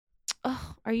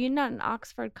Are you not an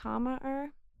Oxford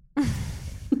comma-er?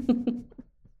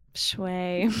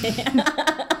 Shui. I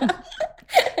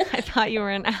thought you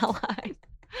were an ally. I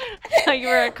thought you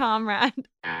were a comrade.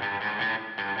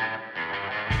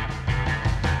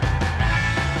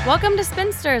 Welcome to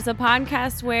Spinsters, a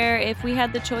podcast where if we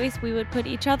had the choice, we would put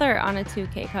each other on a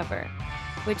 2K cover,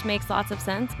 which makes lots of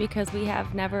sense because we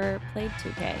have never played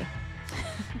 2K.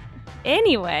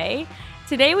 Anyway,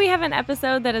 today we have an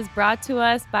episode that is brought to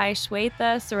us by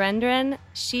Shweta Surendran.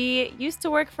 She used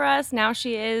to work for us. Now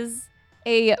she is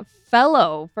a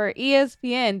fellow for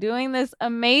ESPN doing this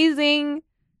amazing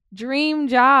dream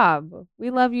job.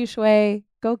 We love you, Shway.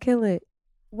 Go kill it.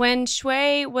 When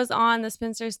Shui was on the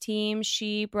Spinsters team,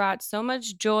 she brought so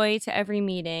much joy to every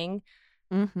meeting,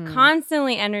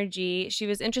 constantly energy. She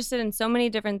was interested in so many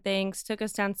different things, took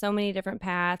us down so many different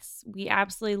paths. We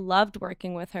absolutely loved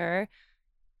working with her.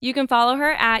 You can follow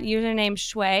her at username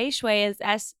Shwe. Shwe is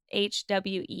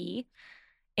SHWE.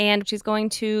 And she's going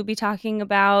to be talking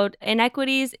about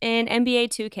inequities in NBA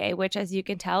 2K, which, as you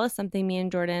can tell, is something me and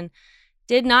Jordan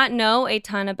did not know a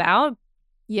ton about.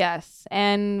 Yes,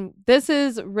 and this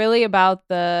is really about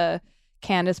the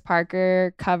Candace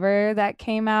Parker cover that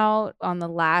came out on the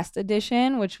last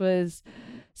edition, which was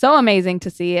so amazing to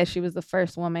see as she was the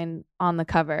first woman on the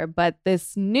cover. But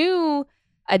this new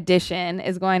edition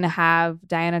is going to have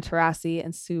Diana Taurasi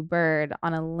and Sue Bird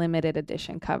on a limited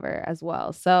edition cover as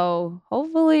well. So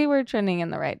hopefully we're trending in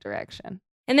the right direction.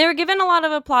 And they were given a lot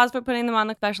of applause for putting them on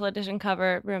the special edition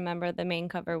cover. Remember, the main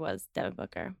cover was Devin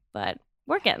Booker, but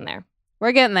we're getting there.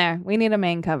 We're getting there. We need a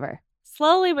main cover.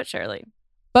 Slowly but surely.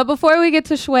 But before we get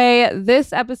to Shway,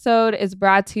 this episode is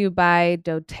brought to you by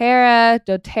doTERRA.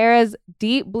 doTERRA's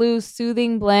Deep Blue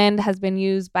Soothing Blend has been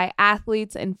used by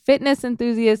athletes and fitness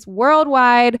enthusiasts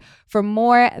worldwide for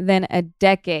more than a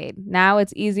decade. Now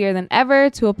it's easier than ever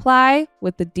to apply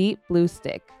with the Deep Blue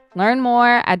Stick. Learn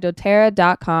more at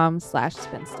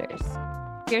doTERRA.com/spinsters.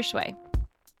 Here's Shway.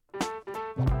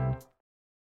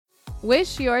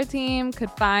 Wish your team could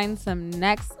find some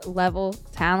next level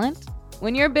talent?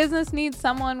 When your business needs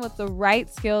someone with the right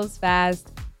skills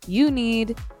fast, you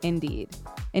need Indeed.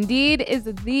 Indeed is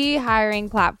the hiring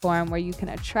platform where you can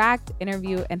attract,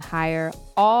 interview, and hire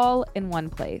all in one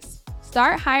place.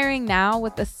 Start hiring now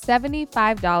with a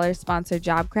 $75 sponsored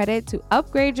job credit to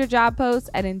upgrade your job post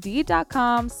at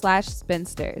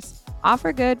Indeed.com/spinsters.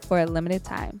 Offer good for a limited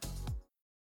time.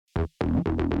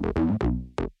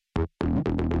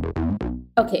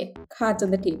 Okay, cards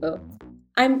on the table.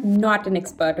 I'm not an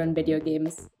expert on video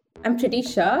games. I'm pretty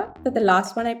sure that the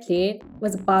last one I played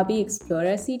was a Barbie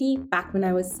Explorer CD back when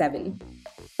I was 7.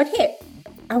 But hey,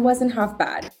 I wasn't half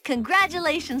bad.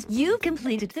 Congratulations, you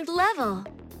completed the level.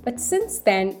 But since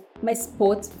then, my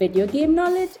sports video game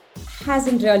knowledge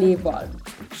hasn't really evolved.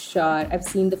 Sure, I've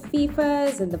seen the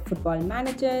FIFAs and the football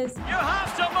managers. You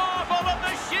have to marvel at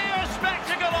the sheer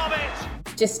spectacle of it!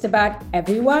 Just about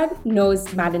everyone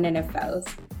knows Madden NFLs.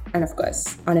 And of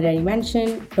course, honorary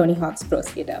mention, Tony Hawk's Pro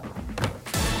Skater.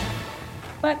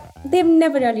 But they've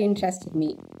never really interested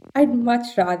me. I'd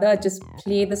much rather just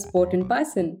play the sport in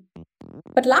person.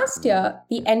 But last year,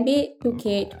 the NBA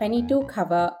 2K22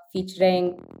 cover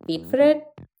featuring, wait for it,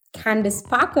 Candace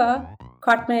Parker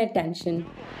caught my attention.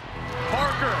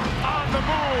 Parker on the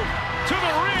move, to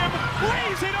the rim,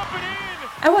 lays it up and in!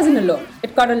 I wasn't alone.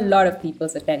 It got a lot of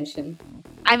people's attention.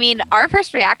 I mean, our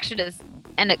first reaction is,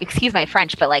 and excuse my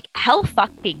French, but like, hell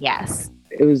fucking yes.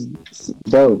 It was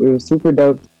dope. It was super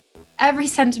dope. Every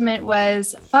sentiment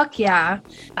was, fuck yeah.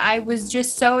 I was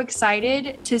just so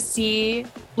excited to see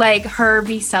like her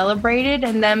be celebrated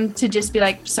and them to just be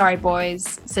like, sorry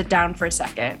boys, sit down for a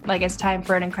second. Like, it's time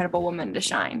for an incredible woman to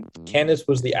shine. Candace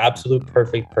was the absolute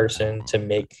perfect person to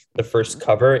make the first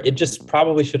cover. It just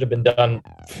probably should have been done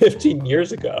 15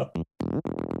 years ago.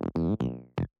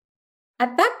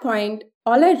 At that point,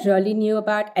 all I really knew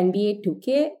about NBA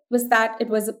 2K was that it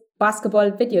was a basketball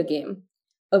video game,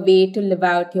 a way to live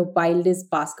out your wildest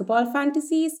basketball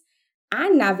fantasies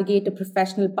and navigate a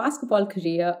professional basketball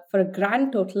career for a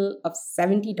grand total of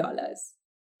 $70,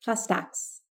 plus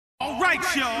tax. All right,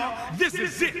 y'all, this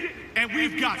is it. And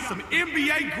we've got some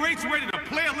NBA greats ready to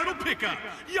play a little pickup.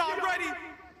 Y'all ready?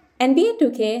 NBA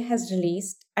 2K has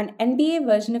released an NBA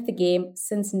version of the game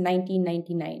since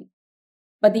 1999.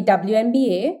 But the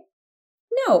WNBA?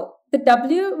 No, the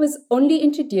W was only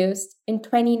introduced in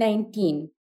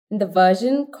 2019 in the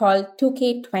version called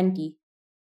 2K20.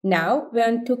 Now we're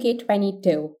on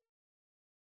 2K22.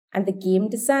 And the game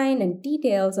design and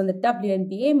details on the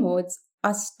WNBA modes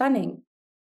are stunning.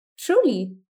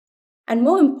 Truly. And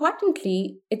more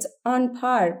importantly, it's on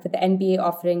par with the NBA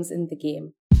offerings in the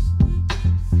game.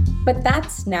 But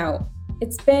that's now.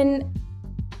 it's been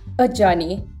a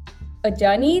journey. A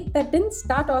journey that didn't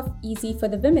start off easy for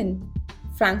the women.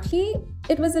 Frankly,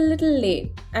 it was a little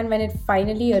late, and when it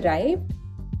finally arrived,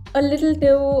 a little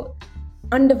too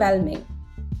underwhelming.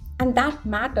 And that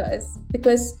matters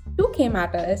because 2K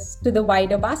matters to the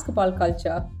wider basketball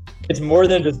culture. It's more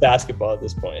than just basketball at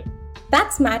this point.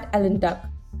 That's Matt Allentuck.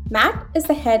 Matt is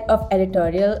the head of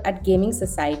editorial at Gaming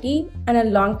Society and a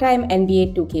longtime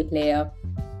NBA 2K player.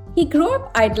 He grew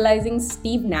up idolizing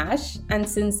Steve Nash, and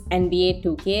since NBA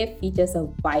 2K features a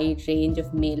wide range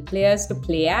of male players to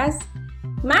play as,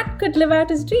 Matt could live out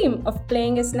his dream of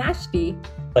playing as Nash D.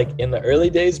 Like in the early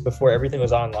days before everything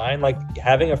was online, like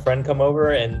having a friend come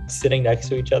over and sitting next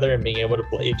to each other and being able to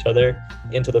play each other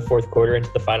into the fourth quarter, into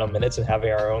the final minutes, and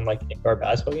having our own like in-car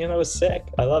basketball game, that was sick.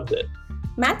 I loved it.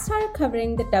 Matt started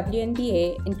covering the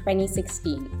WNBA in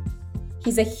 2016.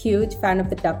 He's a huge fan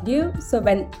of the W, so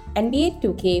when NBA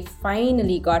 2K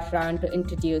finally got around to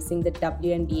introducing the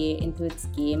WNBA into its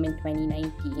game in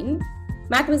 2019,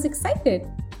 Matt was excited.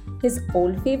 His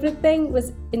old favorite thing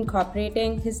was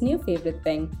incorporating his new favorite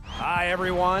thing. Hi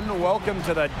everyone, welcome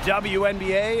to the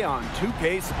WNBA on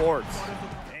 2K Sports.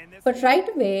 But right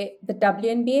away, the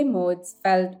WNBA modes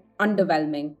felt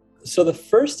underwhelming. So the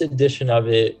first edition of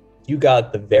it, you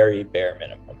got the very bare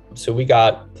minimum. So we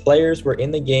got players were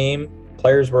in the game,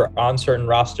 players were on certain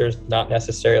rosters, not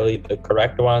necessarily the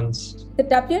correct ones. The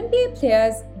WNBA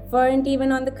players weren't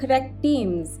even on the correct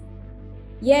teams.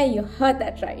 Yeah, you heard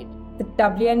that right. The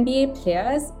WNBA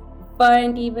players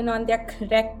weren't even on their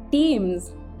correct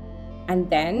teams. And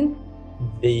then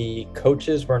the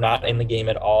coaches were not in the game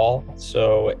at all.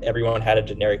 So everyone had a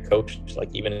generic coach. Like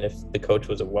even if the coach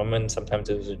was a woman, sometimes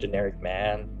it was a generic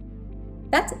man.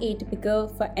 That's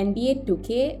atypical for NBA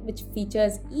 2K, which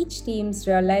features each team's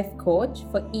real-life coach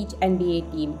for each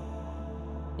NBA team.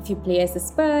 If you play as the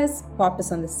Spurs, Pop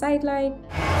is on the sideline.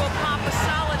 We'll pop a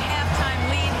solid halftime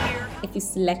lead here. If you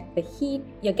select the Heat,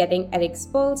 you're getting Eric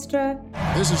Spoelstra.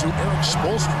 This is who Eric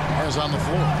Spoelstra has on the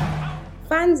floor.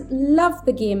 Fans love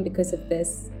the game because of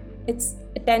this. It's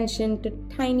attention to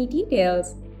tiny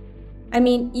details. I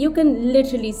mean, you can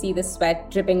literally see the sweat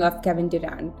dripping off Kevin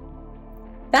Durant.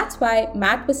 That's why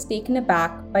Matt was taken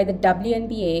aback by the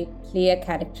WNBA player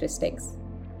characteristics,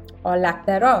 or lack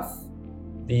thereof.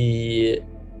 The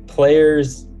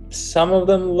players, some of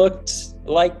them looked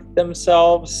like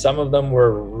themselves, some of them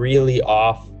were really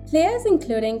off. Players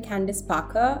including Candace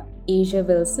Parker, A'ja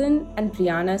Wilson, and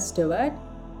Brianna Stewart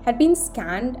had been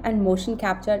scanned and motion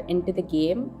captured into the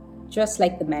game, just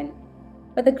like the men.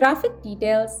 But the graphic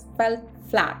details felt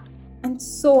flat and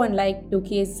so unlike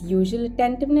 2K's usual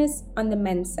attentiveness on the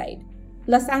men's side.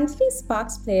 Los Angeles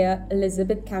Sparks player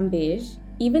Elizabeth Cambage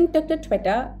even took to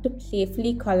Twitter to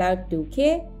playfully call out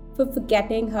 2K for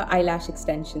forgetting her eyelash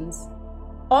extensions.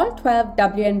 All 12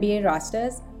 WNBA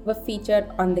rosters were featured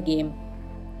on the game,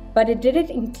 but it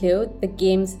didn't include the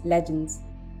game's legends.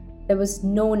 There was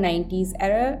no 90s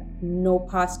era, no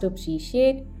past to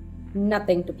appreciate,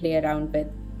 nothing to play around with.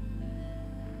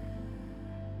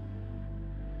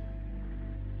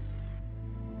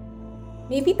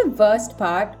 Maybe the worst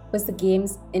part was the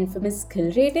game's infamous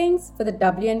skill ratings for the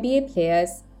WNBA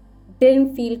players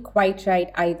didn't feel quite right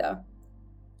either.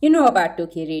 You know about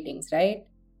 2K ratings, right?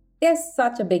 They're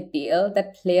such a big deal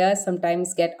that players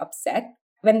sometimes get upset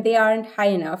when they aren't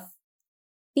high enough.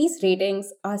 These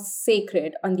ratings are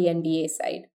sacred on the NBA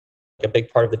side. A big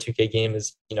part of the 2K game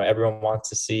is, everyone wants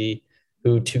to see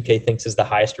who 2K thinks is the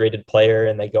highest rated player,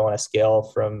 and they go on a scale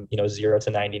from 0 to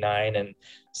 99, and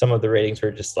some of the ratings were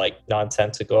just like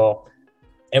nonsensical.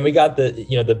 And we got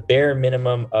the bare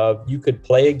minimum of you could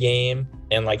play a game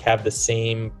and like have the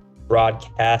same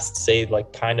broadcast say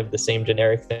like kind of the same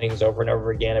generic things over and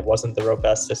over again. It wasn't the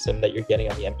robust system that you're getting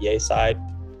on the NBA side.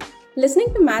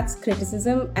 Listening to Matt's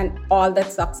criticism and all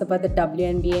that sucks about the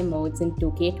WNBA modes in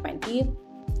 2K20,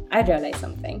 I realized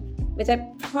something, which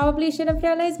I probably should have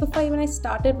realized before even I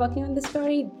started working on the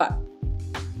story, but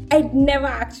I'd never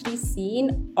actually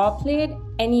seen or played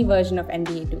any version of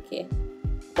NBA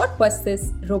 2K. What was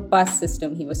this robust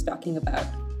system he was talking about?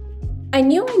 I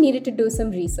knew I needed to do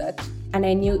some research, and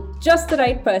I knew just the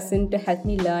right person to help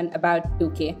me learn about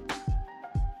 2K.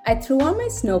 I threw on my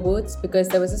snow boots because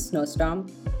there was a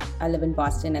snowstorm. I live in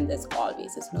Boston and there's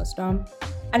always a snowstorm.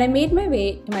 And I made my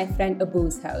way to my friend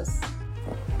Abu's house.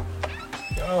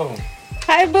 Yo.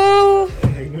 Hi, Boo. Hey,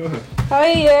 how you doing? How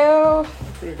are you?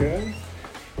 Pretty good.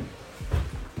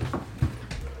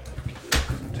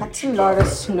 That's a lot of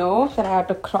snow that I had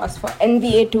to cross for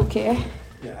NBA 2K.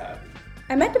 Yeah.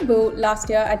 I met Abu last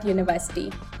year at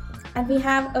university, and we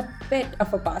have a bit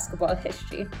of a basketball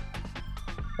history.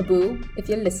 Abu, if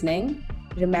you're listening,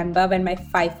 remember when my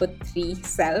 5'3"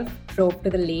 self drove to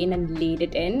the lane and laid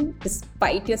it in,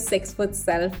 despite your 6'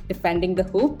 self defending the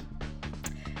hoop?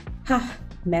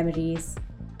 Memories.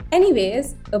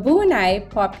 Anyways, Abu and I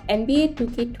popped NBA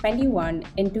 2K21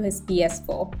 into his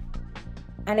PS4,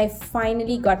 and I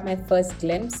finally got my first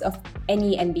glimpse of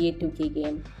any NBA 2K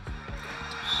game.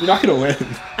 You're not gonna win.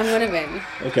 I'm gonna win.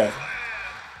 Okay.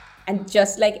 And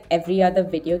just like every other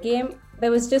video game,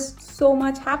 there was just so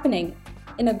much happening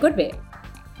in a good way.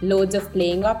 Loads of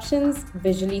playing options,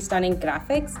 visually stunning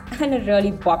graphics, and a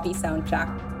really boppy soundtrack.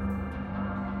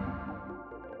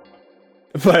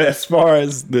 But as far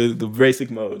as the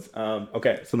basic modes,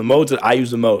 okay, so the modes that I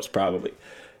use the most probably,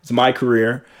 it's my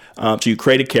career. So you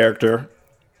create a character.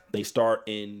 They start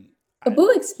in... Abu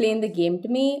explained the game to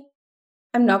me.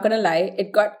 I'm not gonna lie,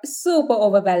 it got super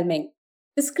overwhelming.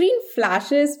 The screen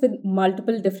flashes with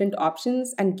multiple different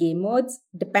options and game modes,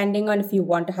 depending on if you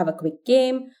want to have a quick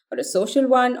game, or a social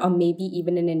one, or maybe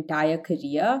even an entire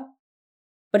career.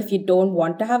 But if you don't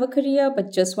want to have a career,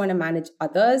 but just want to manage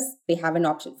others, they have an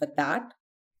option for that.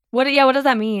 What does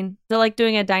that mean? Is it like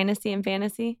doing a dynasty in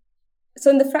fantasy? So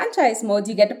in the franchise modes,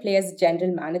 you get to play as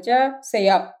general manager. So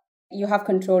you have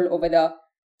control over the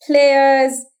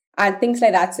players and things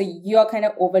like that. So you're kind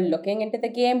of overlooking into the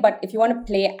game. But if you want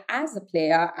to play as a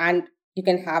player and you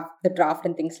can have the draft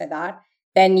and things like that,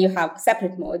 then you have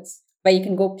separate modes where you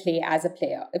can go play as a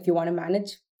player. If you want to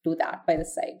manage, do that by the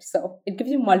side. So it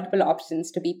gives you multiple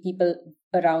options to be people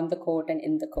around the court and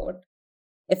in the court.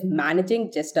 If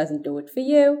managing just doesn't do it for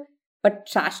you, but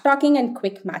trash talking and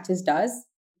quick matches does,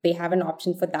 they have an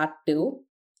option for that too.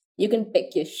 You can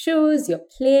pick your shoes, your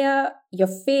player, your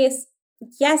face.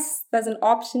 Yes, there's an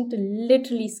option to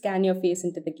literally scan your face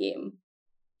into the game.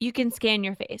 You can scan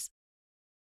your face.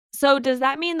 So does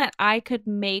that mean that I could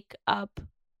make up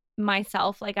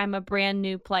myself like I'm a brand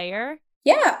new player?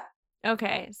 Yeah.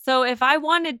 Okay. So if I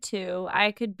wanted to,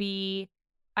 I could be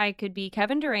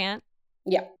Kevin Durant.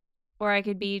 Yeah. Or I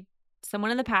could be someone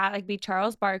in the past. I could be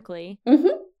Charles Barkley.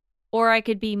 Mm-hmm. Or I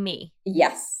could be me.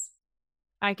 Yes.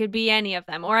 I could be any of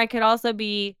them. Or I could also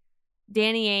be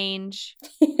Danny Ainge.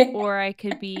 Or I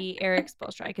could be Eric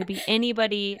Spoelstra. I could be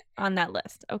anybody on that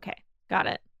list. Okay. Got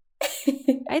it.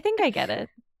 I think I get it.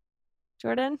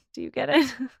 Jordan, do you get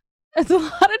it? It's a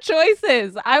lot of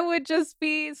choices. I would just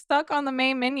be stuck on the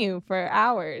main menu for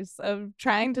hours of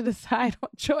trying to decide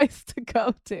what choice to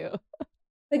go to.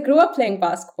 I grew up playing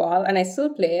basketball and I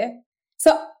still play.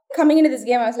 So coming into this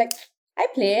game, I was like, I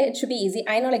play. It should be easy.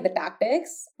 I know like the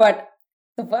tactics, but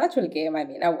the virtual game,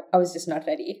 I was just not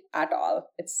ready at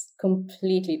all. It's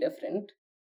completely different.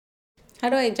 How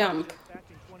do I jump?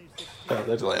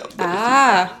 There's a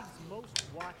layup.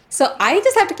 So I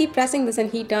just have to keep pressing this and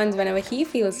he turns whenever he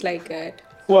feels like it.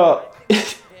 Well,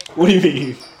 what do you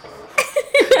mean?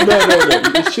 No.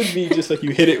 It should be just like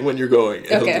you hit it when you're going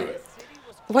and okay. He'll do it.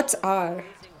 What's R?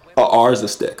 R is the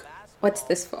stick. What's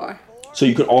this for? So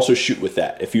you can also shoot with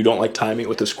that. If you don't like timing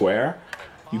with the square,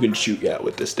 you can shoot,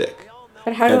 with the stick.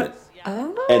 But how do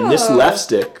And this left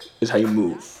stick is how you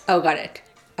move. Oh, got it.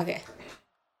 Okay.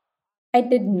 I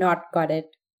did not got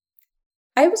it.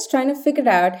 I was trying to figure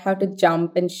out how to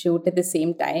jump and shoot at the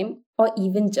same time, or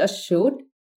even just shoot,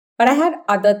 but I had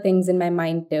other things in my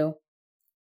mind too.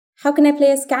 How can I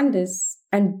play as Candace?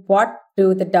 And what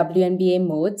do the WNBA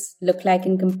modes look like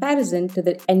in comparison to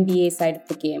the NBA side of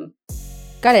the game?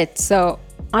 Got it. So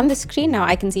on the screen now,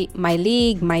 I can see my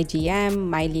league, my GM,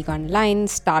 my league online,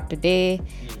 start today,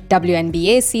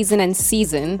 WNBA season and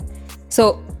season.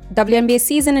 So WNBA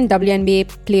season and WNBA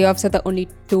playoffs are the only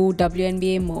two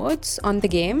WNBA modes on the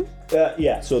game.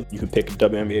 So you can pick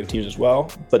WNBA teams as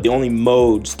well, but the only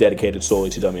modes dedicated solely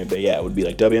to WNBA, it would be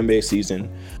like WNBA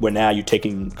season, where now you're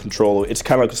taking control. It's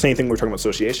kind of like the same thing we're talking about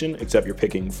association, except you're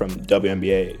picking from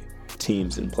WNBA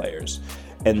teams and players.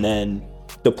 And then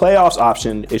the playoffs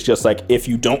option is just like if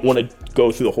you don't want to go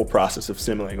through the whole process of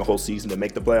simulating a whole season to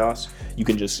make the playoffs, you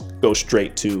can just go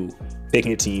straight to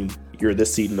picking a team, you're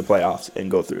this seed in the playoffs,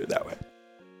 and go through it that way.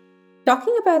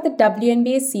 Talking about the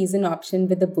WNBA season option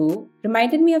with Abu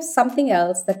reminded me of something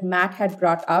else that Matt had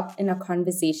brought up in a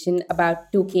conversation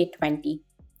about 2K20.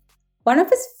 One of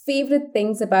his favorite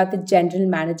things about the general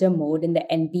manager mode in the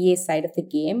NBA side of the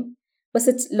game was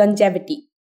its longevity.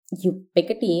 You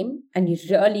pick a team and you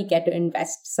really get to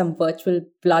invest some virtual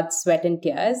blood, sweat, and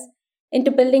tears into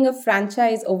building a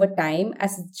franchise over time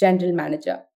as a general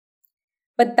manager.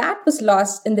 But that was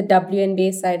lost in the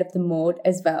WNBA side of the mode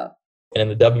as well. And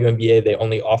in the WNBA, they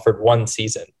only offered one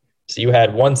season. So you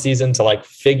had one season to like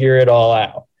figure it all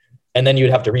out. And then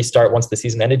you'd have to restart once the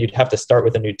season ended. You'd have to start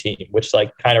with a new team, which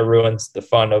like kind of ruins the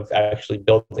fun of actually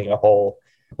building a whole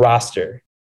roster.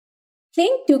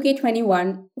 Playing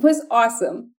 2K21 was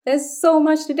awesome. There's so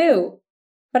much to do.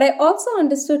 But I also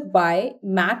understood why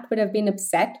Matt would have been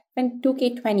upset when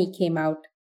 2K20 came out.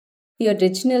 The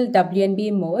original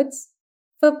WNBA modes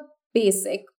were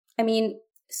basic. I mean,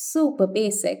 super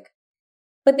basic.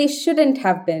 But they shouldn't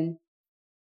have been.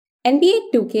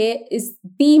 NBA 2K is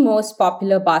the most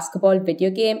popular basketball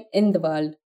video game in the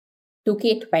world.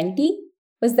 2K20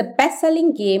 was the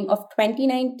best-selling game of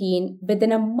 2019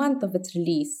 within a month of its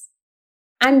release.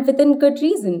 And within good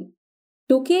reason.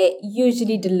 2K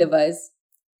usually delivers.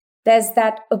 There's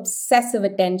that obsessive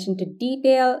attention to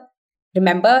detail.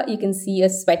 Remember, you can see a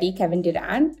sweaty Kevin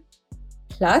Durant.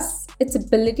 Plus, its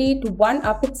ability to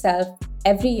one-up itself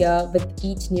every year with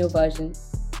each new version.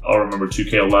 I remember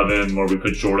 2K11 where we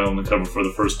put Jordan on the cover for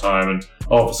the first time, and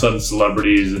all of a sudden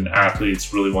celebrities and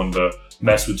athletes really wanted to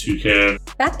mess with 2K.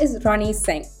 That is Ronnie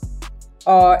Singh,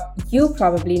 or you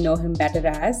probably know him better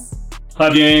as... Hi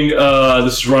gang,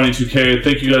 this is Ronnie 2K.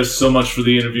 Thank you guys so much for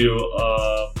the interview.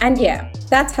 And yeah,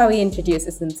 that's how he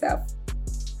introduces himself.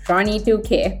 Ronnie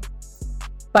 2K.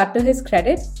 But to his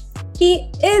credit,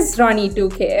 he is Ronnie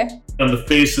 2K. I'm the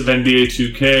face of NBA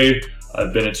 2K.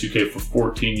 I've been at 2K for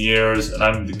 14 years, and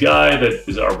I'm the guy that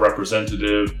is our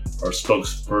representative, our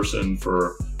spokesperson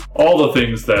for all the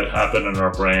things that happen in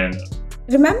our brand.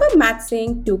 Remember Matt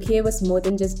saying 2K was more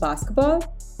than just basketball?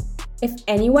 If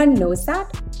anyone knows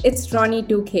that, it's Ronnie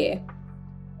 2K.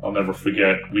 I'll never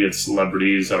forget, we had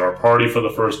celebrities at our party for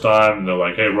the first time, and they're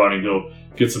like, hey, Ronnie, go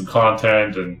get some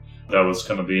content, and that was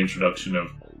kind of the introduction of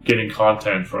getting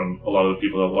content from a lot of the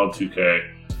people that love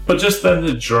 2K. But just then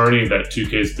the journey that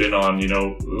 2K's been on, you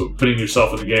know, putting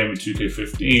yourself in the game in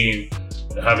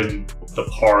 2K15, having the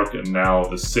park and now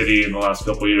the city in the last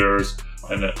couple of years,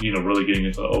 and, you know, really getting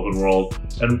into the open world,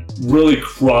 and really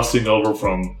crossing over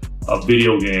from a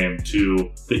video game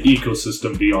to the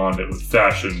ecosystem beyond it with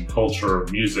fashion, culture,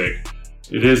 music.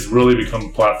 It has really become a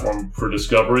platform for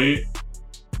discovery.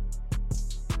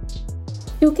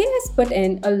 2K has put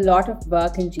in a lot of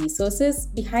work and resources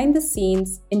behind the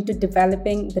scenes into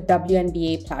developing the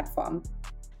WNBA platform.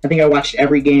 I think I watched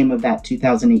every game of that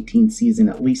 2018 season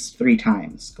at least 3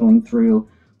 times, going through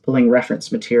pulling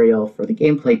reference material for the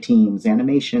gameplay teams,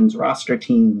 animations, roster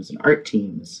teams, and art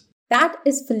teams. That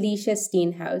is Felicia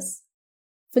Steenhouse.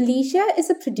 Felicia is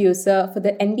a producer for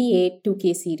the NBA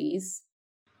 2K series.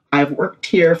 I've worked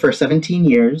here for 17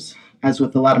 years. As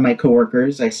with a lot of my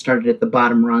coworkers, I started at the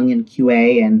bottom rung in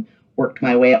QA and worked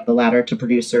my way up the ladder to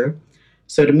producer.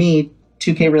 So to me,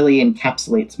 2K really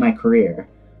encapsulates my career.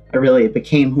 It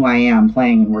became who I am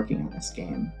playing and working on this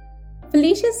game.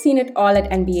 Felicia's seen it all at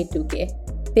NBA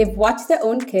 2K. They've watched their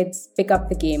own kids pick up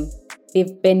the game.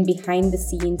 They've been behind the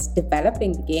scenes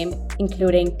developing the game,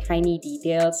 including tiny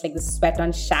details like the sweat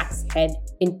on Shaq's head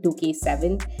in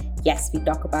 2K7. Yes, we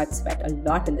talk about sweat a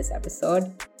lot in this episode.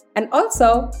 And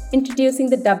also introducing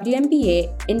the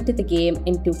WNBA into the game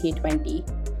in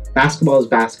 2K20. Basketball is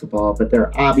basketball, but there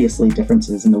are obviously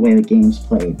differences in the way the game's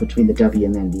played between the W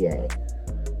and the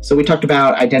NBA. So we talked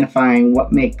about identifying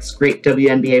what makes great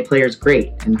WNBA players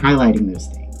great and highlighting those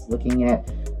things, looking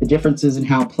at the differences in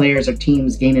how players or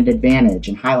teams gain an advantage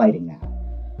and highlighting that.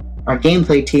 Our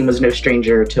gameplay team was no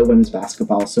stranger to women's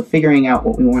basketball, so figuring out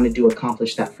what we wanted to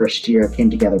accomplish that first year came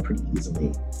together pretty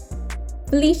easily.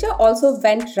 Felicia also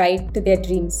went right to their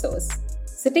dream source,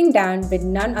 sitting down with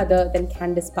none other than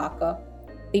Candace Parker.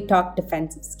 They talked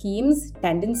defensive schemes,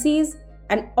 tendencies,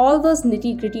 and all those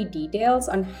nitty-gritty details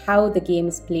on how the game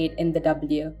is played in the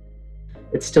W.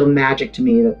 It's still magic to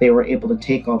me that they were able to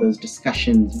take all those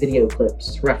discussions, video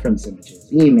clips, reference images,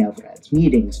 email threads,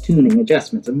 meetings, tuning,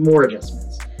 adjustments, and more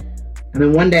adjustments. And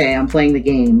then one day I'm playing the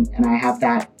game and I have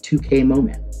that 2K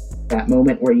moment. That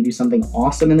moment where you do something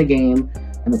awesome in the game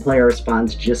and the player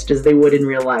responds just as they would in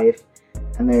real life,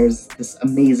 and there's this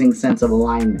amazing sense of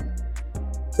alignment.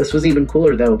 This was even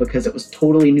cooler though because it was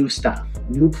totally new stuff,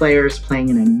 new players playing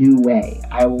in a new way.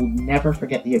 I will never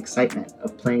forget the excitement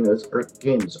of playing those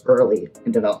games early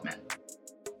in development.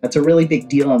 That's a really big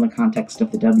deal in the context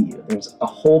of the W. There's a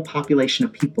whole population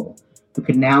of people who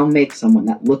can now make someone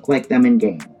that look like them in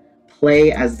game,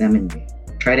 play as them in game,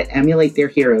 try to emulate their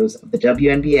heroes of the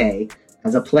WNBA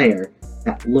as a player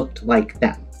that looked like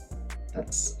them.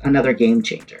 That's another game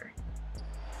changer.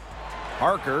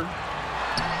 Parker.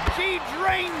 She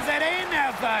drains it in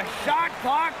as the shot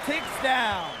clock ticks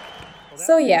down.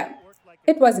 So yeah,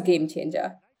 it was a game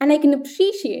changer. And I can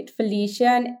appreciate Felicia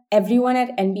and everyone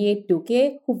at NBA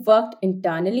 2K who worked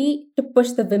internally to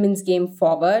push the women's game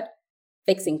forward,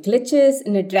 fixing glitches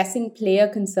and addressing player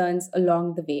concerns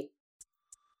along the way.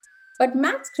 But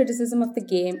Matt's criticism of the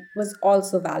game was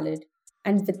also valid.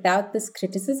 And without this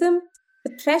criticism,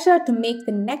 the pressure to make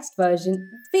the next version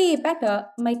way better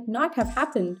might not have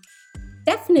happened.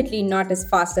 Definitely not as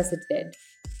fast as it did.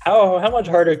 How much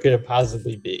harder could it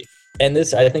possibly be? And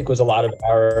this, I think, was a lot of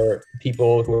our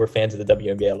people who were fans of the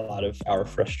WNBA, a lot of our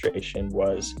frustration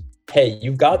was, hey,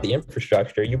 you've got the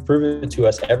infrastructure. You prove it to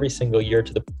us every single year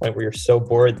to the point where you're so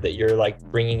bored that you're like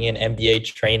bringing in NBA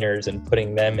trainers and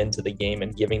putting them into the game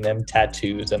and giving them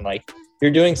tattoos. And like,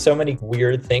 you're doing so many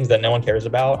weird things that no one cares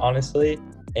about, honestly.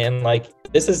 And like,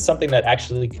 this is something that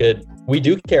actually we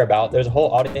do care about. There's a whole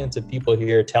audience of people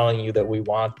here telling you that we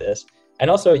want this. And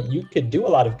also you could do a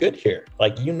lot of good here.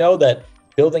 Like, you know that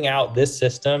building out this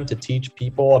system to teach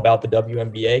people about the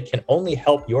WNBA can only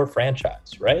help your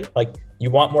franchise, right? Like,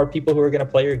 you want more people who are going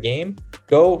to play your game?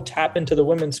 Go tap into the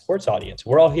women's sports audience.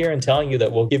 We're all here and telling you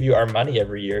that we'll give you our money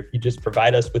every year if you just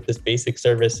provide us with this basic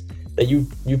service that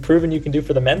you've proven you can do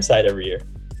for the men's side every year.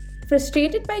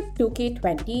 Frustrated by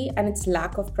 2K20 and its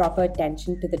lack of proper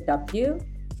attention to the W,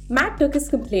 Matt took his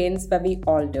complaints where we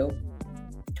all do: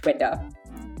 Twitter.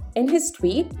 In his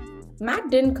tweet, Matt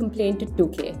didn't complain to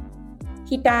 2K.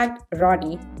 He tagged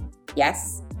Ronnie.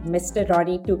 Yes, Mr.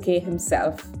 Ronnie 2K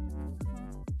himself.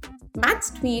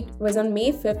 Matt's tweet was on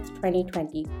May 5th,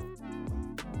 2020.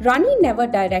 Ronnie never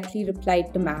directly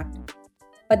replied to Matt,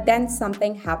 but then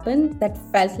something happened that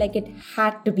felt like it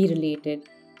had to be related.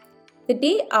 The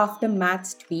day after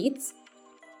Matt's tweets,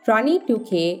 Ronnie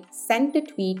 2K sent a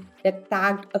tweet that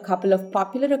tagged a couple of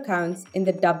popular accounts in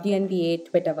the WNBA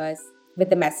Twitterverse with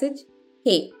the message,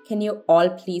 "Hey, can you all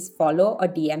please follow or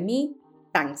DM me?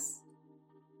 Thanks."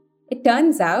 It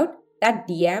turns out that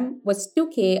DM was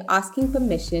 2K asking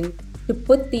permission to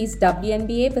put these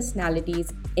WNBA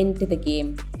personalities into the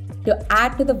game, to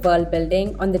add to the world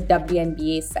building on the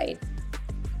WNBA side.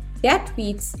 Their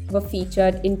tweets were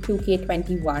featured in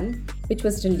 2K21, which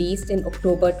was released in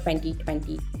October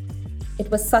 2020. It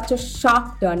was such a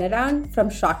sharp turnaround from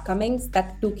shortcomings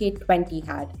that 2K20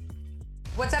 had.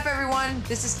 What's up, everyone?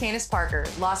 This is Candace Parker,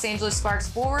 Los Angeles Sparks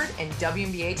forward and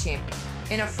WNBA champion.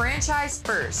 In a franchise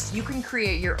first, you can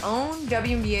create your own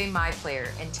WNBA My Player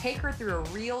and take her through a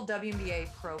real WNBA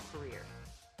pro career.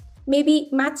 Maybe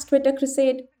Matt's Twitter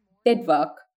crusade did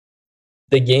work.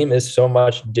 The game is so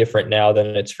much different now than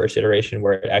its first iteration,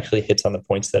 where it actually hits on the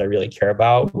points that I really care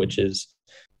about, which is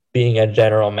being a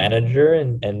general manager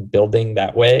and building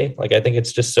that way. Like, I think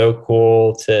it's just so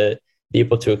cool to be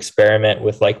able to experiment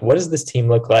with, like, what does this team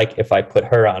look like if I put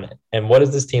her on it? And what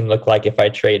does this team look like if I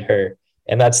trade her?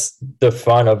 And that's the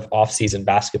fun of off-season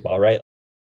basketball, right?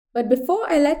 But before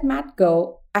I let Matt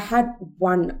go, I had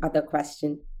one other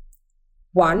question.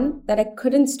 One that I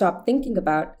couldn't stop thinking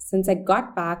about since I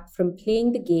got back from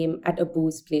playing the game at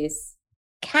Abu's place.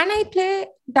 Can I play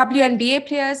WNBA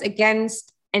players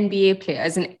against NBA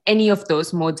players in any of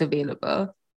those modes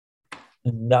available?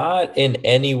 Not in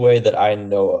any way that I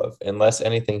know of, unless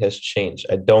anything has changed.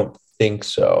 I don't think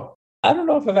so. I don't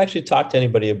know if I've actually talked to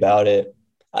anybody about it.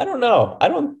 I don't know. I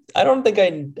don't think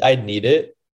I'd need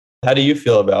it. How do you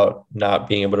feel about not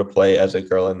being able to play as a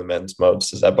girl in the men's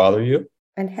modes? Does that bother you?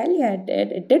 And hell yeah, it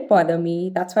did. It did bother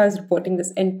me. That's why I was reporting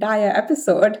this entire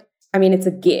episode. I mean, it's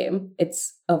a game.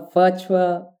 It's a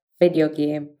virtual video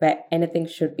game where anything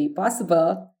should be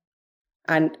possible.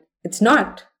 And it's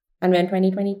not. And we're in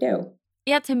 2022.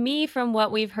 Yeah, to me, from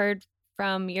what we've heard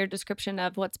from your description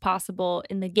of what's possible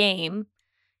in the game,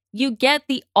 you get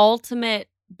the ultimate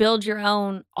build your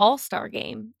own all-star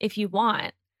game if you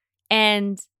want.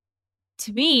 And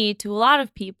to me, to a lot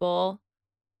of people,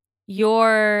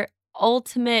 your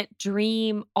ultimate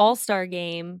dream all-star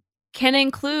game can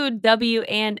include W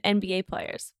and NBA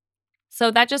players.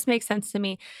 So that just makes sense to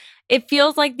me. It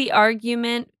feels like the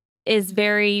argument is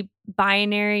very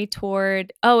binary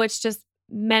toward, oh, it's just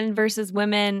men versus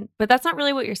women, but that's not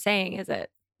really what you're saying, is it?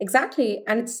 Exactly.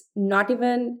 And it's not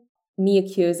even me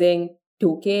accusing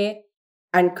 2K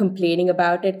and complaining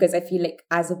about it, because I feel like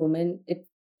as a woman,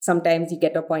 sometimes you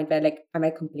get to a point where, like, am I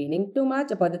complaining too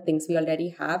much about the things we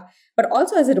already have? But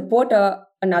also as a reporter,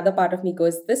 another part of me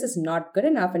goes, this is not good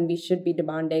enough and we should be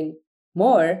demanding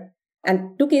more.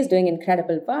 And 2K is doing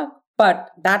incredible work, but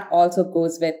that also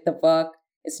goes with the work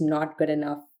is not good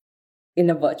enough in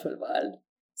a virtual world.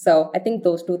 So I think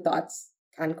those two thoughts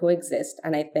can coexist.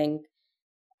 And I think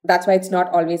that's why it's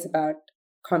not always about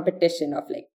competition of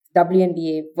like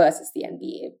WNBA versus the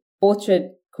NBA. Both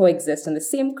should coexist on the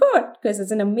same court because it's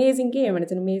an amazing game and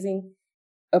it's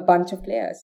a bunch of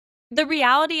players. The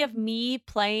reality of me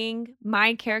playing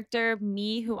my character,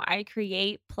 me who I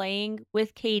create playing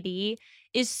with KD,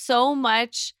 is so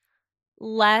much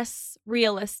less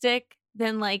realistic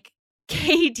than like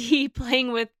KD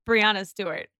playing with Breanna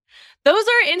Stewart. Those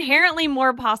are inherently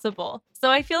more possible. So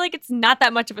I feel like it's not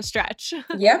that much of a stretch.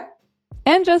 Yeah.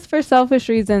 And just for selfish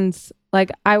reasons,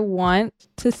 like I want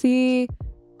to see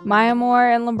Maya Moore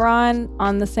and LeBron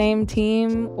on the same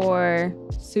team, or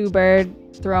Sue Bird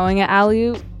throwing an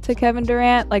alley-oop to Kevin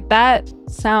Durant. Like that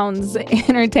sounds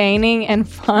entertaining and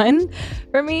fun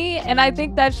for me. And I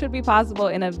think that should be possible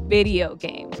in a video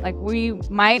game. Like we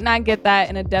might not get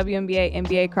that in a WNBA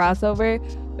NBA crossover,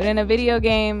 but in a video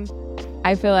game,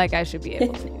 I feel like I should be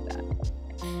able to do that.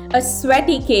 A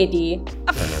sweaty KD.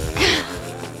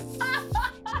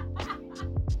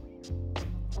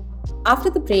 After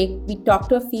the break, we talked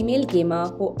to a female gamer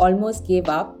who almost gave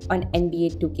up on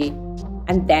NBA 2K.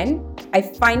 And then I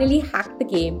finally hacked the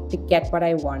game to get what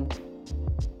I want.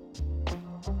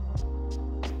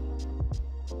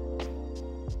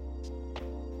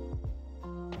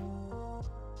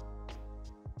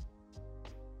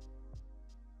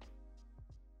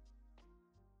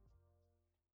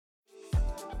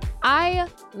 I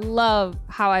love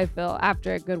how I feel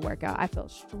after a good workout. I feel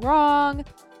strong,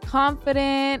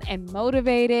 confident, and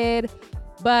motivated,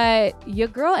 but your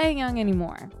girl ain't young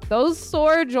anymore. Those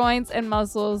sore joints and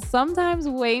muscles sometimes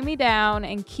weigh me down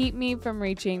and keep me from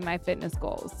reaching my fitness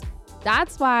goals.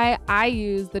 That's why I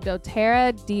use the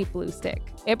doTERRA Deep Blue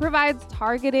Stick. It provides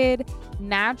targeted,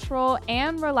 natural,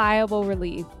 and reliable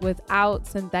relief without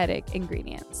synthetic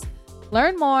ingredients.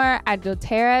 Learn more at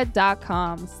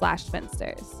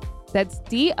doterra.com/spinsters. That's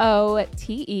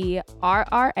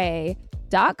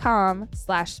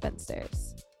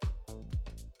DOTERRA.com/spinsters.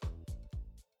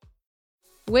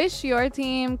 Wish your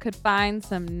team could find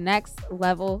some next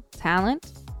level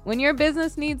talent? When your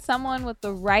business needs someone with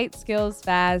the right skills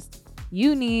fast,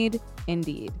 you need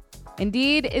Indeed.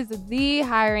 Indeed is the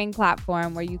hiring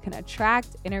platform where you can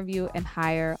attract, interview, and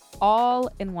hire all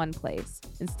in one place.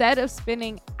 Instead of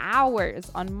spending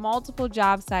hours on multiple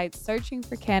job sites searching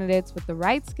for candidates with the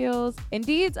right skills,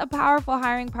 Indeed's a powerful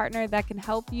hiring partner that can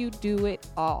help you do it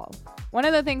all. One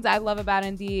of the things I love about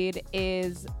Indeed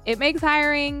is it makes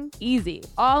hiring easy,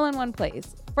 all in one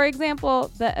place. For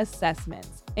example, the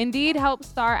assessments. Indeed helps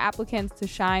star applicants to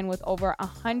shine with over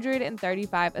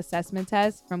 135 assessment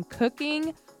tests, from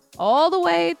cooking all the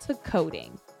way to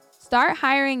coding. Start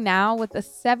hiring now with a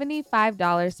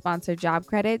 $75 sponsored job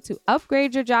credit to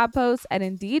upgrade your job post at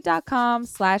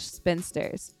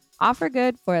Indeed.com/spinsters. Offer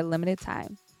good for a limited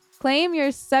time. Claim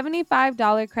your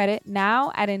 $75 credit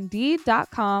now at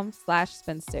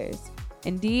Indeed.com/spinsters.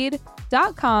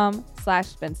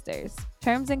 Indeed.com/spinsters.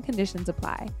 Terms and conditions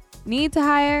apply. Need to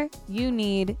hire? You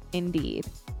need Indeed.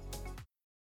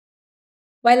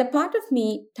 While a part of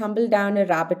me tumbled down a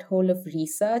rabbit hole of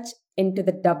research into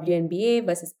the WNBA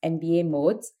versus NBA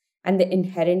modes and the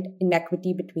inherent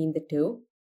inequity between the two,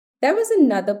 there was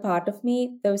another part of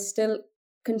me that was still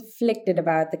conflicted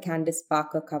about the Candace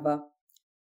Parker cover.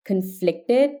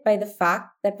 Conflicted by the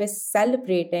fact that we're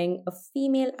celebrating a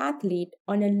female athlete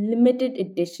on a limited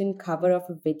edition cover of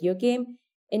a video game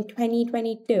in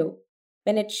 2022,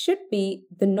 when it should be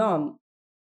the norm.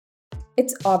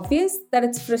 It's obvious that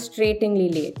it's frustratingly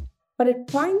late, but it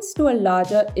points to a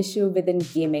larger issue within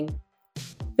gaming.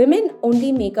 Women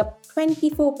only make up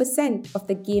 24% of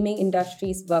the gaming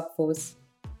industry's workforce,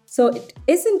 so it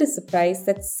isn't a surprise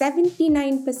that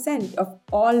 79% of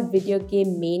all video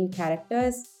game main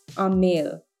characters are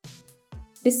male.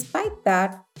 Despite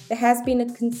that, there has been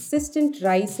a consistent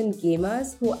rise in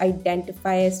gamers who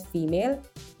identify as female,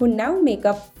 who now make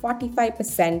up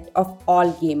 45% of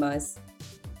all gamers.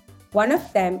 One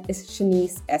of them is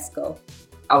Shanice Esco.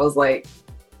 I was like,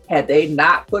 had they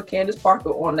not put Candace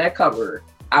Parker on that cover,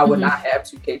 I would not have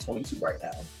 2K22 right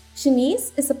now.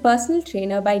 Shanice is a personal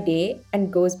trainer by day and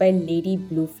goes by Lady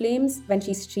Blue Flames when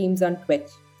she streams on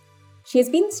Twitch. She has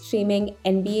been streaming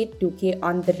NBA 2K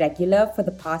on the regular for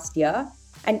the past year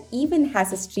and even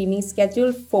has a streaming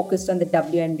schedule focused on the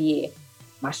WNBA.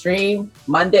 My stream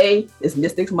Monday is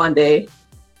Mystics Monday.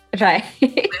 Right.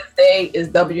 Wednesday is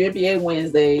WNBA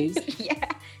Wednesdays. Yeah.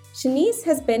 Shanice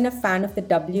has been a fan of the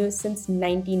W since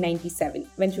 1997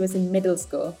 when she was in middle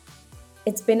school.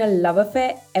 It's been a love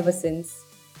affair ever since.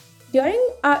 During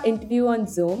our interview on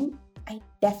Zoom, I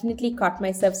definitely caught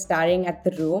myself staring at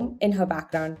the room in her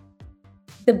background.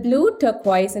 The blue,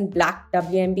 turquoise, and black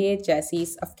WNBA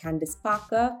jerseys of Candace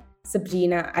Parker,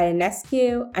 Sabrina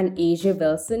Ionescu, and Asia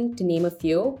Wilson, to name a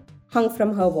few, hung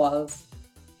from her walls.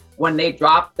 When they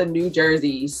dropped the new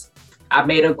jerseys, I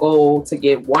made a goal to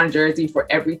get one jersey for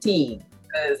every team,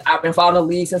 because I've been following the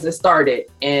league since it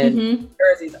started, and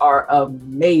jerseys are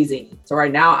amazing. So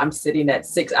right now I'm sitting at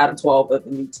 6 out of 12 of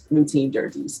the new team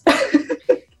jerseys.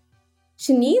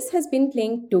 Shanice has been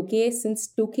playing 2K since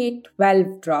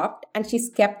 2K12 dropped, and she's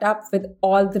kept up with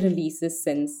all the releases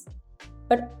since.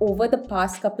 but over the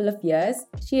past couple of years,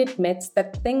 she admits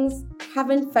that things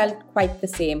haven't felt quite the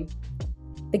same.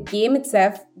 The game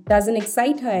itself doesn't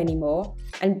excite her anymore,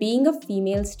 and being a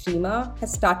female streamer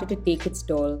has started to take its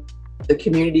toll. The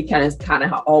community kind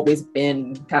of always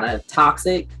been kind of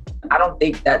toxic. I don't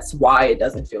think that's why it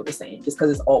doesn't feel the same, just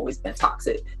because it's always been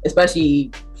toxic,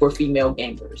 especially for female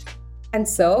gamers. And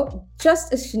so,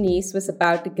 just as Shanice was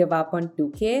about to give up on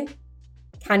 2K,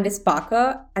 Candace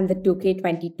Parker and the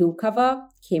 2K22 cover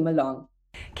came along.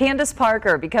 Candace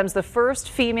Parker becomes the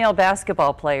first female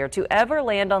basketball player to ever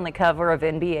land on the cover of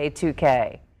NBA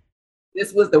 2K.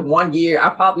 This was the one year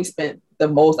I probably spent the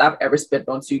most I've ever spent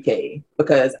on 2K,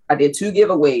 because I did 2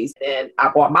 giveaways and I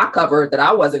bought my cover that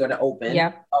I wasn't going to open.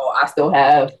 Yeah. So I still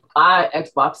have my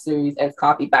Xbox Series X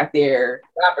copy back there,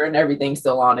 wrapper and everything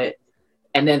still on it.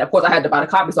 And then, of course, I had to buy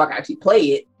the copy so I could actually play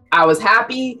it. I was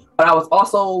happy, but I was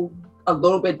also a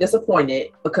little bit disappointed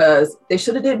because they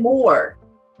should have did more.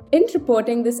 In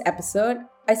reporting this episode,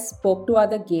 I spoke to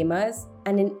other gamers,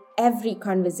 and in every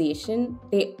conversation,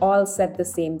 they all said the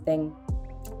same thing.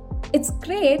 It's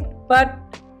great, but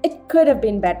it could have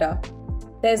been better.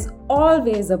 There's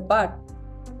always a but.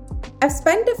 I've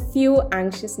spent a few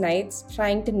anxious nights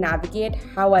trying to navigate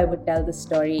how I would tell the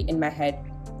story in my head.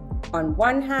 On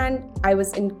one hand, I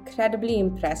was incredibly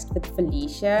impressed with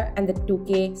Felicia and the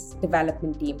 2K's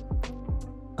development team.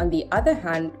 On the other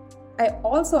hand, I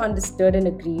also understood and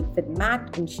agreed with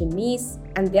Matt and Shanice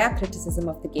and their criticism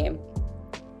of the game.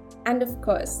 And of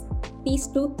course, these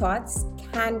two thoughts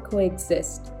can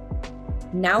coexist.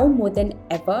 Now more than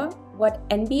ever, what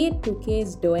NBA 2K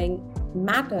is doing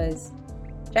matters.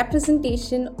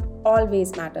 Representation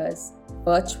always matters,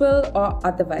 virtual or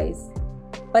otherwise.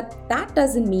 But that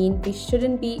doesn't mean we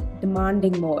shouldn't be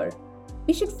demanding more.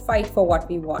 We should fight for what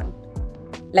we want.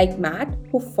 Like Matt,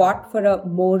 who fought for a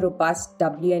more robust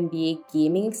WNBA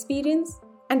gaming experience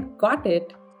and got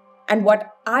it. And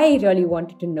what I really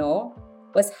wanted to know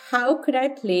was, how could I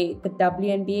play the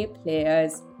WNBA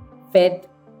players with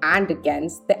and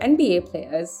against the NBA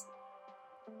players?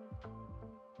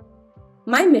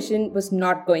 My mission was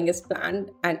not going as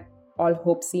planned, and all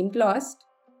hope seemed lost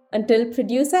until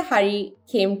producer Harry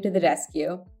came to the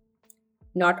rescue.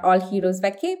 Not all heroes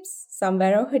wear capes, some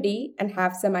wear a hoodie and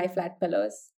have semi-flat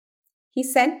pillows. He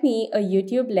sent me a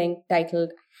YouTube link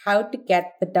titled How to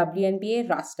Get the WNBA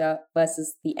Roster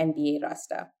versus the NBA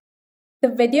Roster. The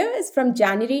video is from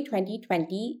January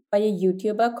 2020 by a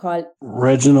YouTuber called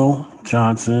Reginald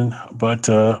Johnson, but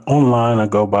online I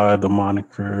go by the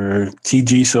moniker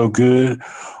TG So Good,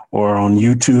 or on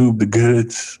YouTube, The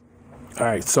Goods. All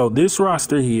right, so this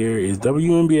roster here is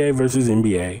WNBA versus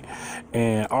NBA,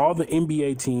 and all the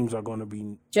NBA teams are going to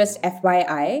be... Just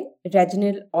FYI,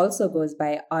 Reginald also goes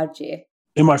by RJ.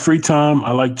 In my free time,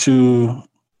 I like to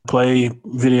play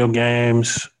video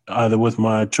games, either with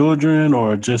my children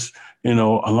or just,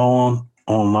 alone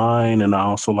online. And I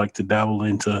also like to dabble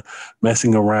into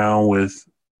messing around with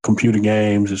computer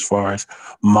games as far as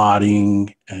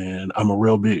modding, and I'm a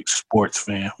real big sports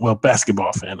fan. Well,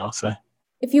 basketball fan, I'll say.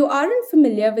 If you aren't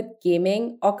familiar with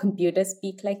gaming or computer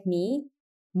speak like me,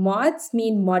 mods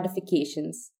mean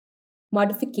modifications.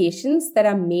 Modifications that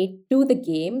are made to the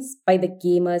games by the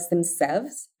gamers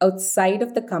themselves outside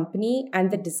of the company and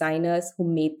the designers who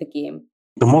made the game.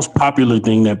 The most popular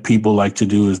thing that people like to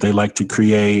do is they like to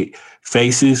create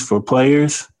faces for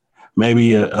players.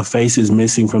 Maybe a face is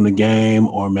missing from the game,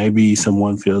 or maybe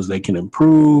someone feels they can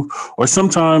improve. Or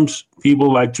sometimes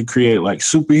people like to create like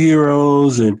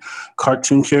superheroes and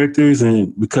cartoon characters.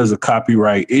 And because of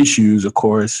copyright issues, of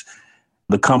course,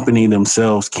 the company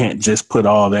themselves can't just put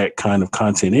all that kind of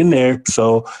content in there.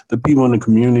 So the people in the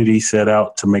community set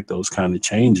out to make those kind of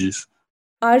changes.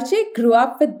 RJ grew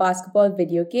up with basketball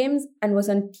video games and was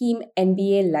on Team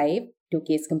NBA Live,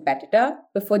 2K's competitor,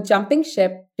 before jumping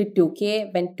ship to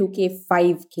 2K when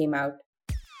 2K5 came out.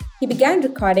 He began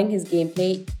recording his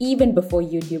gameplay even before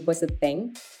YouTube was a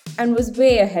thing, and was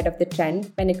way ahead of the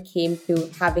trend when it came to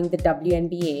having the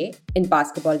WNBA in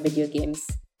basketball video games.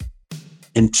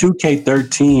 In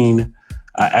 2K13,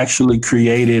 I actually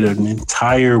created an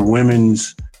entire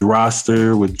women's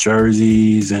roster with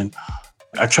jerseys, and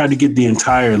I tried to get the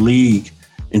entire league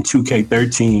in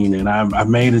 2K13, and I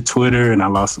made a Twitter and I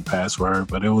lost the password,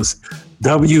 but it was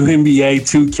WNBA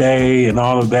 2K and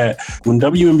all of that. When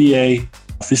WNBA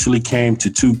officially came to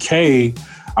 2K,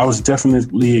 I was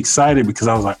definitely excited because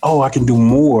I was like, oh, I can do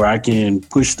more. I can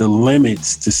push the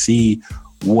limits to see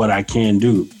what I can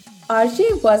do.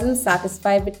 RJ wasn't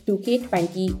satisfied with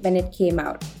 2K20 when it came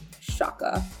out.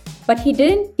 Shocker. But he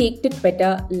didn't take to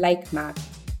Twitter like Matt.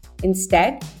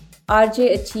 Instead,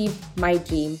 RJ achieved my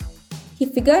dream. he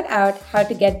figured out how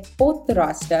to get both the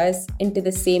rosters into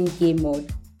the same game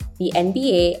mode, the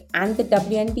NBA and the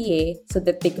WNBA, so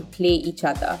that they could play each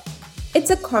other.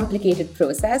 It's a complicated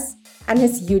process, and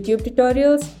his YouTube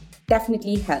tutorials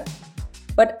definitely help.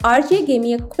 But RJ gave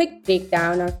me a quick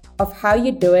breakdown of how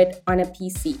you do it on a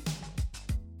PC.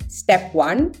 Step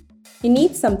 1, you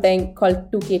need something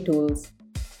called 2K Tools.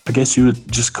 I guess you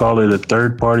would just call it a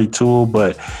third-party tool,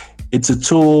 but it's a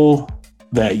tool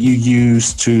that you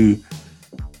use to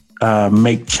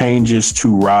make changes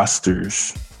to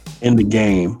rosters in the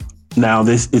game. Now,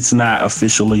 it's not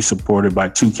officially supported by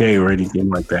 2K or anything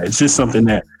like that. It's just something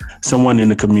that someone in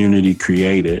the community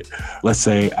created. Let's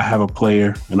say I have a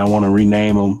player and I want to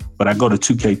rename them, but I go to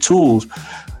 2K Tools.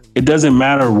 It doesn't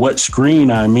matter what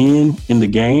screen I'm in the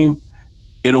game.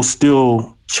 It'll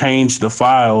still change the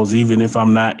files, even if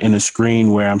I'm not in a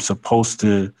screen where I'm supposed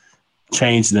to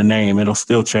change the name. It'll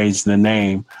still change the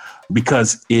name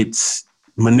because it's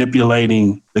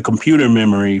manipulating the computer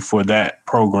memory for that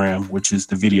program, which is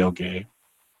the video game.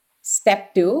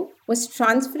 Step 2 was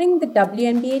transferring the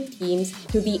WNBA teams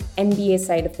to the NBA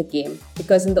side of the game,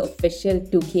 because in the official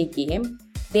 2K game,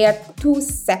 they are two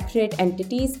separate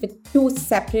entities with two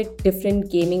separate different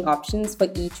gaming options for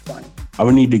each one. I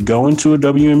would need to go into a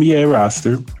WNBA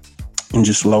roster and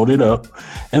just load it up.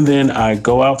 And then I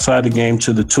go outside the game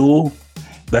to the tool.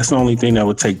 That's the only thing that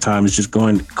would take time, is just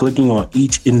clicking on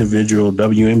each individual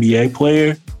WNBA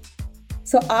player.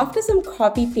 So after some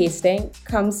copy pasting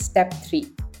comes step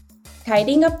 3.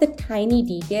 Tidying up the tiny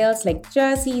details like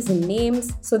jerseys and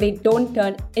names so they don't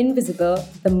turn invisible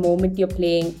the moment you're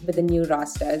playing with the new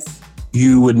rosters.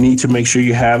 You would need to make sure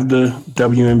you have the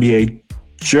WNBA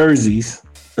jerseys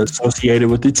associated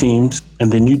with the teams, and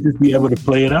then you'd just be able to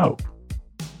play it out.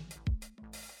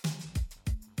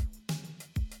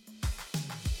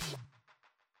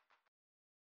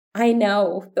 I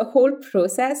know, the whole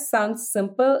process sounds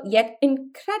simple yet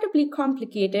incredibly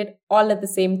complicated all at the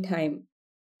same time.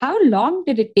 How long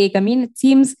did it take? I mean, it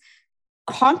seems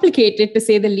complicated to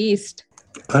say the least.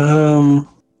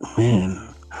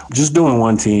 Man, just doing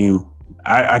one team,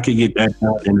 I could get that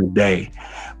done in a day.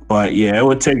 But yeah, it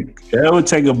would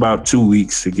take about 2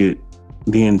 weeks to get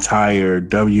the entire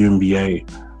WNBA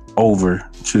over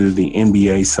to the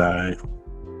NBA side.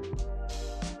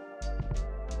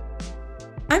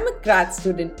 I'm a grad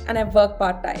student and I work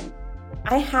part-time.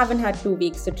 I haven't had 2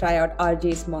 weeks to try out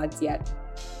RJ's mods yet.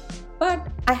 But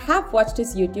I have watched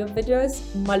his YouTube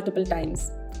videos multiple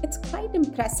times. It's quite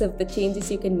impressive the changes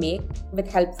you can make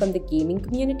with help from the gaming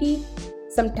community,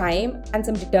 some time, and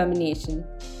some determination.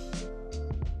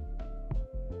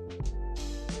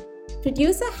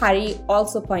 Producer Harry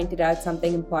also pointed out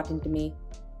something important to me.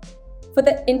 For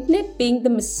the internet being the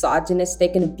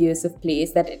misogynistic and abusive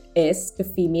place that it is to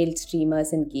female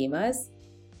streamers and gamers,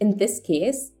 in this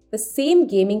case, the same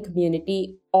gaming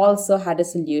community also had a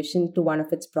solution to one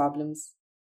of its problems.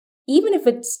 Even if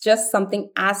it's just something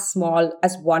as small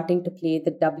as wanting to play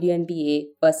the WNBA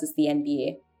versus the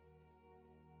NBA.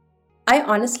 I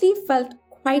honestly felt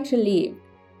quite relieved.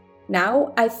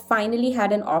 Now I finally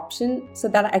had an option so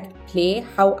that I could play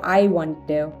how I wanted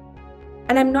to.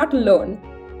 And I'm not alone.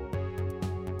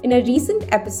 In a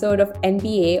recent episode of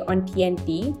NBA on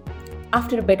TNT,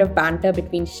 after a bit of banter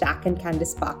between Shaq and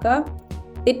Candace Parker,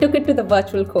 they took it to the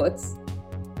virtual courts.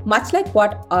 Much like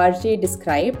what RJ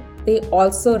described, they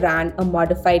also ran a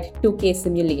modified 2K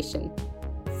simulation.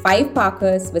 5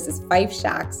 Parkers versus 5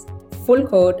 Shaqs, full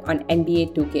court on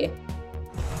NBA 2K.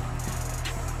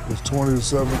 It's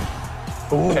 20-7.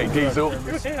 Ooh, hey, Diesel.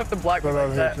 You have to block me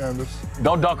like that. Candace.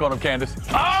 Don't dunk on him, Candace.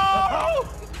 Oh!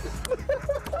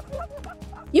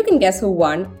 You can guess who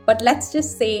won, but let's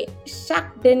just say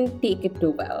Shaq didn't take it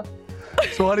too well.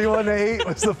 21-8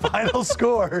 was the final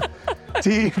score.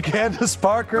 Team Candace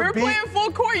Parker We're beat playing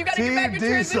full court. You got to get back in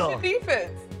transition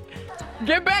defense.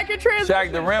 Get back in transition.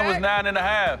 Shaq, the rim was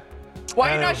 9.5.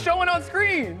 Why are you not showing on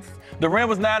screens? The rim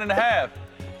was 9.5.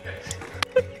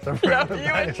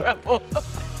 You in trouble.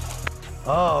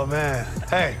 Oh, man.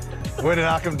 Hey, way to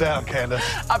knock him down, Candace.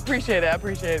 I appreciate it.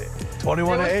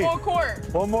 21-8. Full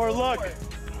court. One more look.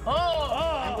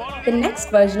 The next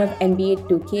version of NBA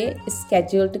 2K is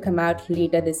scheduled to come out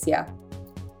later this year.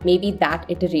 Maybe that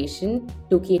iteration,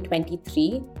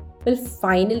 2K23, will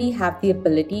finally have the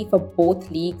ability for both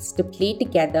leagues to play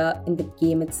together in the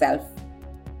game itself.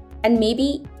 And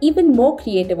maybe even more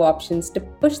creative options to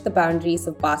push the boundaries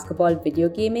of basketball video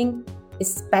gaming,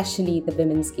 especially the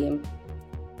women's game.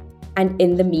 And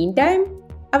in the meantime,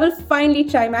 I will finally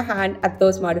try my hand at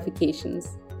those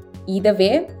modifications. Either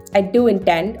way, I do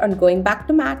intend on going back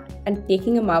to Matt and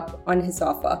taking him up on his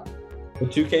offer. The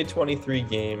 2K23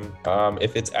 game,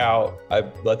 if it's out,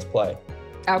 let's play.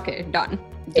 Okay, done.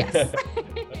 Yes.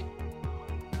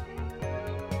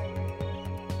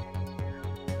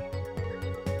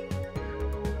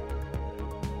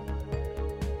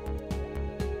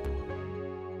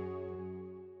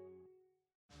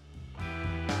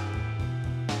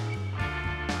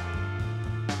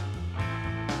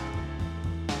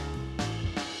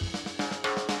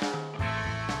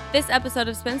 This episode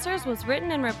of Spinsters was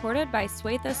written and reported by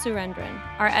Swetha Surendran.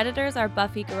 Our editors are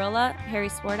Buffy Gorilla, Harry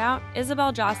Swartout,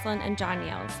 Isabel Jocelyn, and John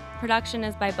Yales. Production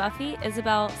is by Buffy,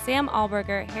 Isabel, Sam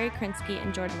Allberger, Harry Krinsky,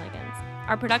 and Jordan Liggins.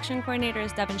 Our production coordinator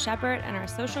is Devin Shepard, and our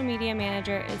social media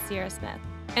manager is Sierra Smith.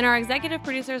 And our executive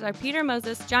producers are Peter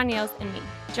Moses, John Yales, and me.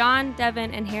 John,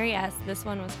 Devin, and Harry S., this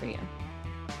one was for you.